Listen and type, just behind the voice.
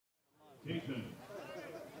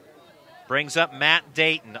Brings up Matt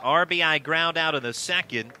Dayton. RBI ground out in the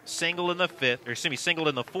second, single in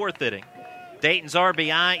the fourth inning. Dayton's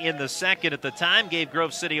RBI in the second at the time gave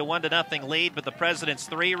Grove City a 1-0 lead, but the Presidents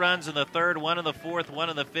 3 runs in the third, 1 in the fourth, 1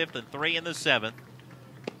 in the fifth, and 3 in the seventh.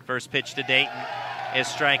 First pitch to Dayton is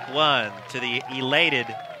strike one to the elated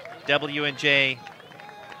W&J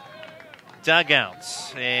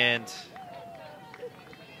dugouts. And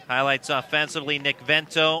highlights offensively, Nick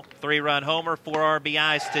Vento, 3-run homer, 4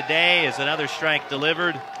 RBIs today is another strike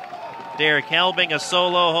delivered. Derek Helbing, a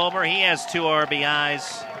solo homer. He has 2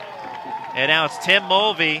 RBIs. And now it's Tim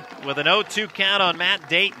Mulvey with an 0-2 count on Matt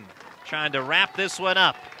Dayton, trying to wrap this one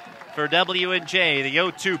up for W&J. The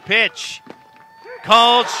 0-2 pitch.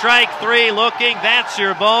 Called strike 3 looking. That's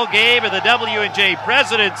your ball game. And the W&J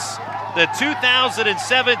Presidents, the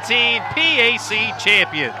 2017 PAC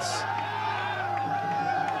champions.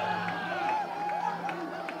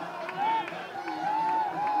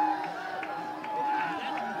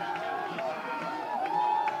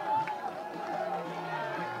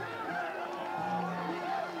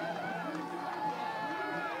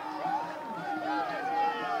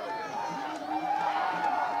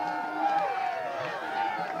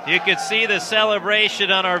 You can see the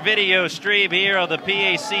celebration on our video stream here on the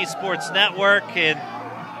PAC Sports Network, and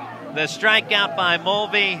the strikeout by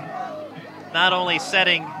Mulvey not only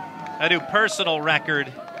setting a new personal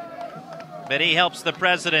record, but he helps the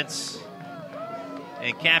Presidents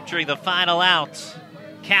in capturing the final out,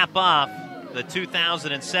 cap off the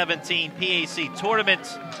 2017 PAC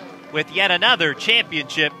tournament with yet another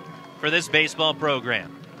championship for this baseball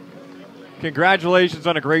program. Congratulations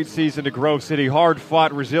on a great season to Grove City.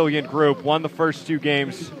 Hard-fought, resilient group. Won the first 2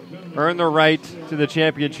 games. Earned their right to the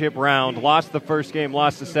championship round. Lost the first game,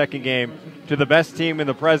 lost the second game to the best team in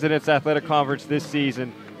the President's Athletic Conference this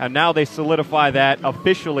season. And now they solidify that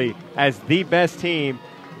officially as the best team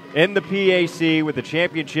in the PAC with the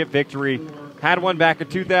championship victory. Had one back in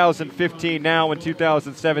 2015, now in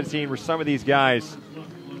 2017 for some of these guys.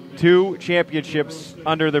 2 championships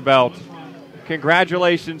under their belt.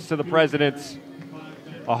 Congratulations to the Presidents.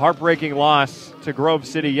 A heartbreaking loss to Grove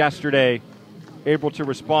City yesterday. Able to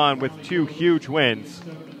respond with 2 huge wins.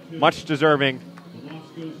 Much deserving.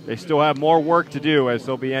 They still have more work to do as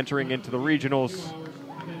they'll be entering into the regionals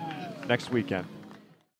next weekend.